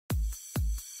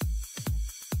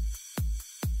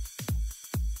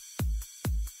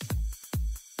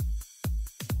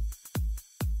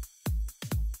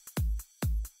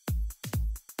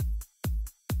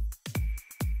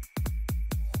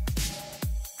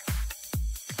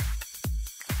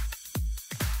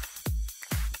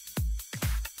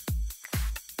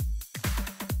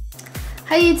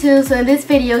Hi YouTube, so in this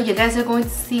video you guys are going to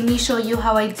see me show you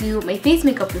how I do my face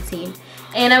makeup routine,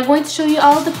 and I'm going to show you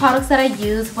all of the products that I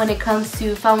use when it comes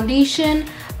to foundation,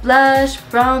 blush,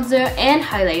 bronzer, and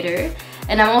highlighter.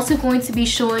 And I'm also going to be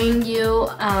showing you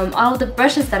all of the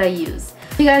brushes that I use.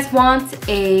 If you guys want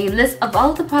a list of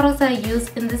all of the products that I use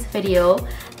in this video,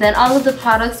 then all of the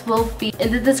products will be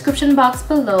in the description box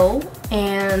below.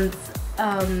 And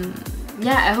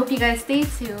yeah, I hope you guys stay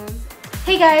tuned.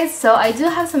 Hey guys, so I do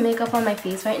have some makeup on my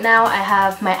face right now. I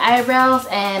have my eyebrows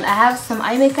and I have some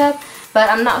eye makeup, but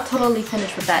I'm not totally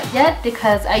finished with that yet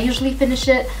because I usually finish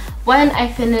it when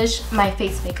I finish my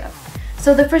face makeup.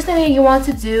 So the first thing that you want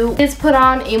to do is put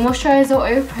on a moisturizer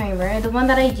or a primer. The one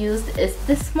that I used is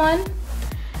this one,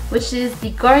 which is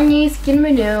the Garnier Skin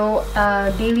Renew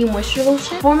Daily Moisture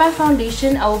Lotion. For my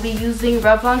foundation, I will be using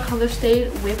Revlon ColorStay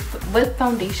with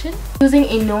foundation. Using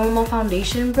a normal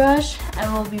foundation brush, I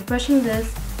will be brushing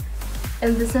this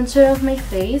in the center of my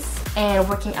face and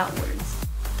working outwards.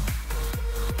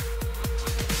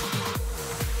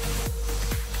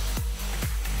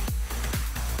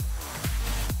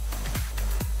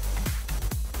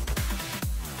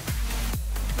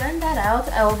 Blend that out,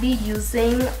 I will be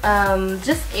using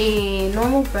just a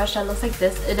normal brush that looks like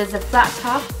this. It is a flat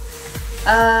top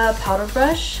powder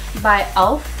brush by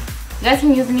E.L.F. You guys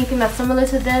can use anything that's similar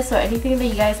to this or anything that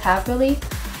you guys have really.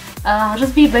 I'll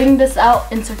just be blending this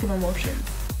out in circular motions.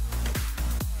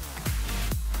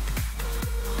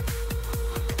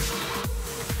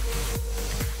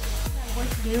 What I'm going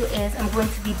to do is I'm going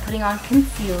to be putting on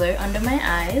concealer under my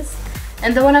eyes.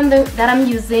 And the one that I'm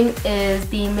using is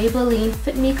the Maybelline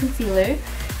Fit Me Concealer.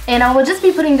 And I will just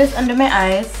be putting this under my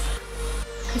eyes.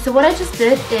 Okay, so what I just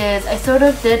did is I sort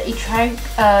of did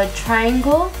a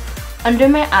triangle under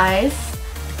my eyes.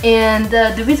 And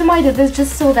the reason why I did this is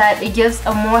just so that it gives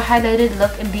a more highlighted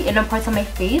look in the inner parts of my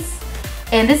face.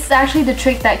 And this is actually the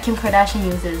trick that Kim Kardashian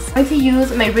uses. I'm going to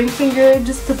use my ring finger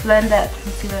just to blend that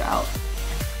concealer out.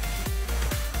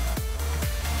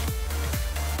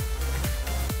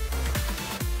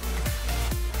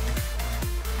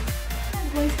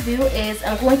 Do is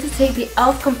I'm going to take the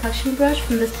E.L.F complexion brush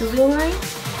from the studio line,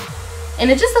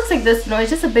 and it just looks like this, you know, it's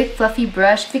just a big fluffy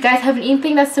brush. If you guys have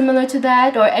anything that's similar to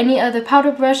that or any other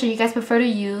powder brush that you guys prefer to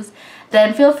use,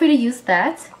 then feel free to use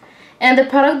that. And the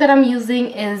product that I'm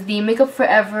using is the Makeup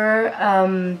Forever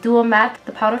Dual Matte,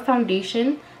 the powder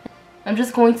foundation. I'm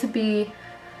just going to be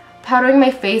powdering my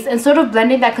face and sort of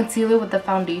blending that concealer with the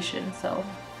foundation. So,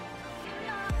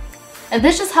 and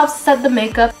this just helps set the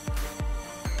makeup.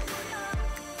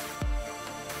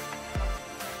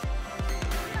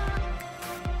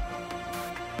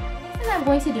 What I'm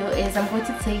going to do is I'm going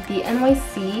to take the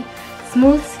N.Y.C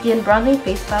Smooth Skin Bronzing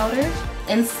Face Powder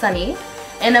in Sunny,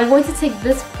 and I'm going to take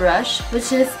this brush,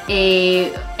 which is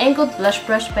a angled blush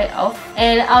brush by E.L.F,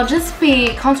 and I'll just be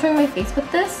contouring my face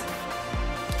with this.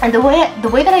 And the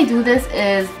way that I do this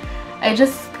is I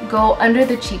just go under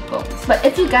the cheekbones. But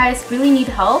if you guys really need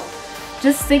help,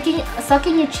 just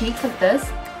sucking your cheeks like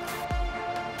this,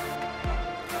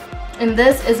 and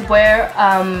this is where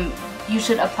you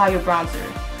should apply your bronzer.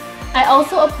 I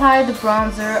also apply the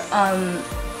bronzer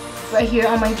right here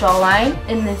on my jawline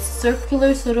in this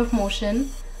circular sort of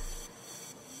motion,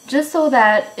 just so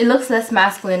that it looks less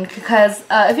masculine, because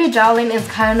if your jawline is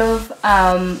kind of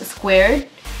squared,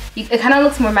 it kind of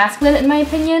looks more masculine in my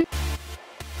opinion.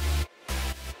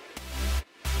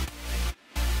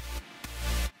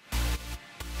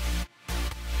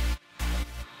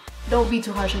 Don't be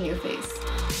too harsh on your face,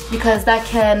 because that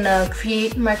can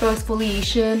create micro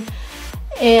exfoliation,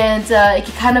 and it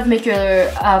can kind of make your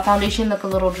foundation look a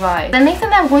little dry. The next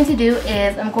thing that I'm going to do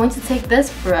is I'm going to take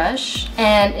this brush,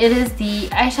 and it is the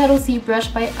Eyeshadow C brush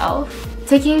by E.L.F.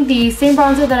 Taking the same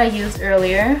bronzer that I used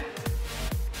earlier,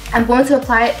 I'm going to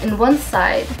apply it in one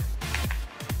side,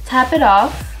 tap it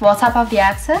off, well, tap off the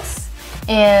excess,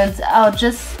 and I'll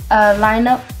just line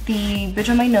up the bridge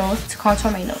of my nose to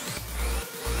contour my nose.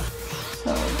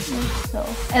 So.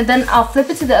 And then I'll flip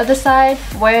it to the other side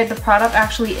where the product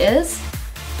actually is,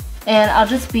 and I'll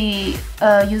just be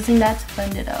using that to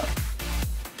blend it out.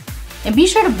 And be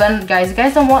sure to blend it, guys. You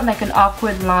guys don't want like an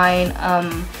awkward line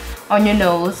on your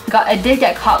nose. I did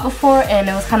get caught before and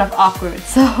it was kind of awkward,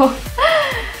 so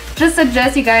just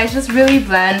suggest you guys just really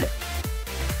blend.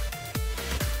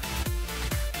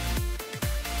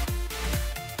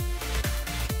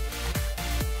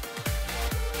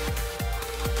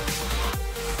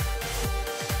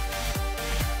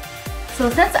 So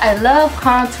since I love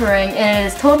contouring and it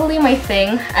is totally my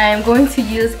thing, I'm going to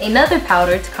use another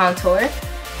powder to contour,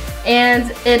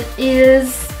 and it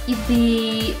is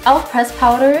the E.L.F pressed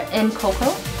powder in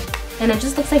Coco, and it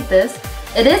just looks like this.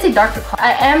 It is a darker color.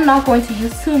 I am not going to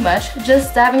use too much,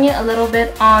 just dabbing it a little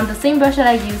bit on the same brush that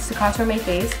I used to contour my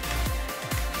face.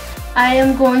 I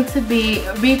am going to be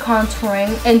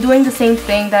recontouring and doing the same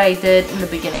thing that I did in the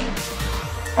beginning.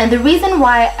 And the reason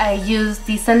why I used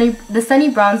the sunny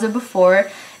bronzer before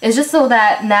is just so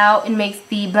that now it makes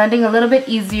the blending a little bit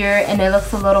easier and it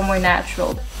looks a little more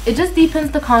natural. It just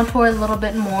deepens the contour a little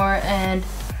bit more and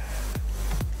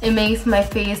it makes my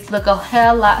face look a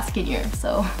hell lot skinnier.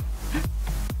 So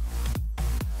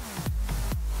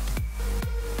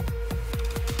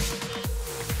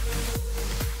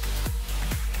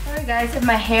sorry guys if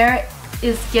my hair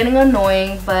is getting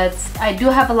annoying, but I do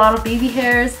have a lot of baby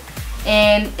hairs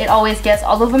and it always gets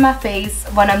all over my face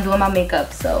when I'm doing my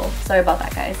makeup, so sorry about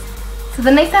that guys. So the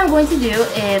next thing I'm going to do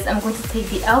is I'm going to take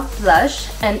the E.L.F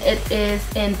blush, and it is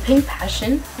in Pink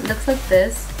Passion. It looks like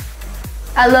this.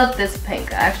 I love this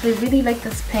pink. I actually really like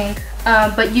this pink,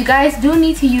 but you guys do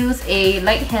need to use a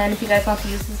light hand if you guys want to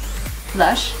use this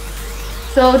blush.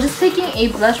 So just taking a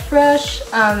blush brush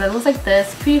that looks like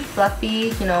this, pretty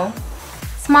fluffy, you know,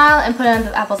 smile and put it on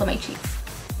the apples of my cheeks.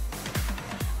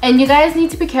 And you guys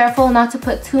need to be careful not to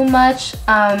put too much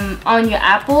on your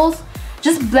apples.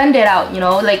 Just blend it out, you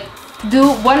know, like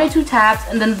do 1 or 2 taps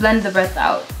and then blend the rest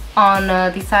out on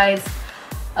the sides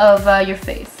of your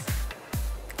face.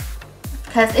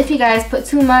 Because if you guys put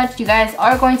too much, you guys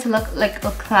are going to look like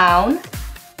a clown.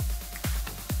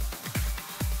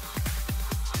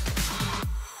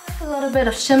 A little bit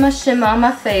of shimmer on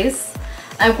my face.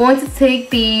 I'm going to take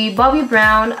the Bobbi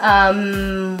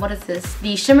Brown, what is this?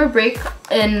 The Shimmer Break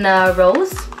in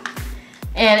Rose.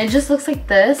 And it just looks like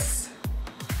this.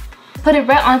 Put it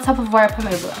right on top of where I put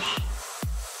my blush.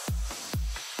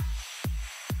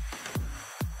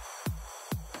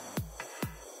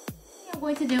 What I'm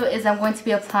going to do is I'm going to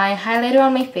be applying highlighter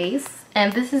on my face.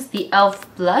 And this is the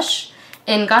E.L.F blush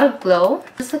in Gotta Glow.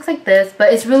 This looks like this,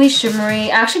 but it's really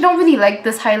shimmery. I actually don't really like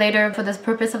this highlighter for this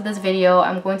purpose of this video.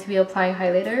 I'm going to be applying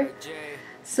highlighter.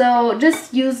 So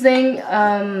just using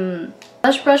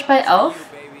blush brush by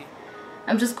E.L.F.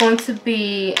 I'm just going to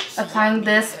be applying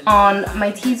this on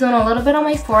my T-zone, a little bit on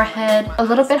my forehead, a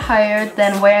little bit higher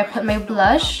than where I put my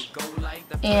blush,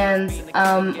 and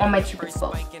on my cheeks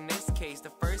both.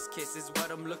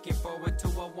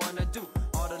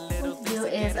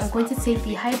 Is I'm going to take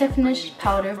the high definition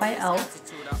powder by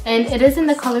E.L.F. and it is in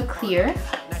the color Clear.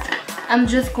 I'm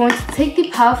just going to take the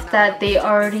puff that they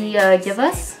already give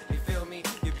us,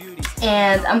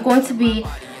 and I'm going to be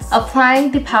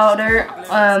applying the powder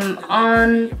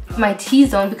on my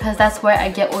T-zone because that's where I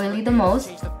get oily the most.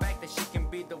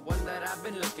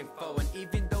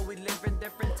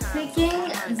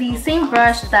 Taking the same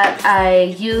brush that I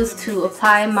used to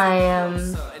apply my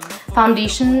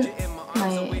foundation,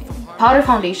 my powder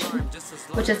foundation,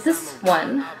 which is this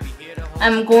one,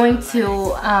 I'm going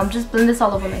to just blend this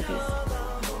all over my face.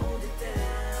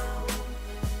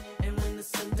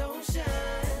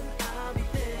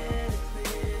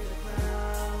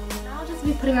 I'll just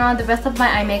be putting on the rest of my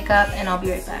eye makeup and I'll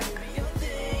be right back.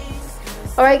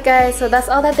 Alright guys, so that's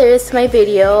all that there is to my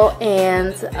video,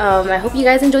 and I hope you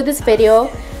guys enjoyed this video.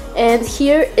 And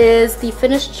here is the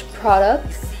finished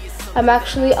product. I'm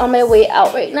actually on my way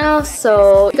out right now,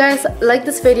 so if you guys like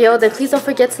this video, then please don't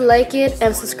forget to like it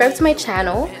and subscribe to my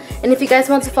channel. And if you guys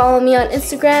want to follow me on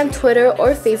Instagram, Twitter,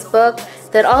 or Facebook,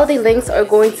 then all the links are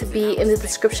going to be in the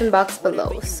description box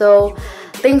below. So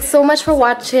thanks so much for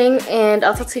watching, and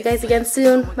I'll talk to you guys again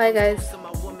soon. Bye guys.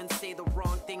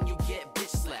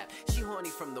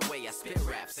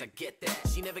 I get that.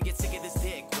 She never gets sick of this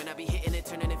dick. When I be hitting it,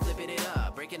 turning and flipping it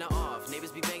up, breaking her off.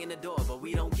 Neighbors be banging the door, but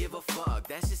we don't give a fuck.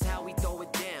 That's just how we throw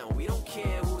it down. We don't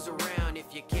care who's around.